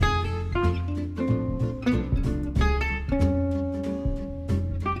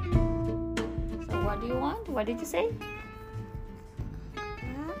What did you say?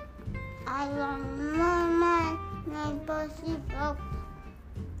 I want more maple syrup.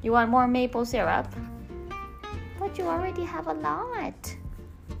 You want more maple syrup? But you already have a lot.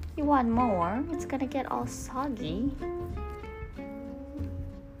 You want more? It's gonna get all soggy.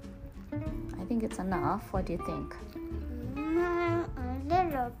 I think it's enough. What do you think? A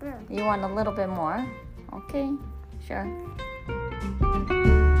little bit. You want a little bit more? Okay, sure.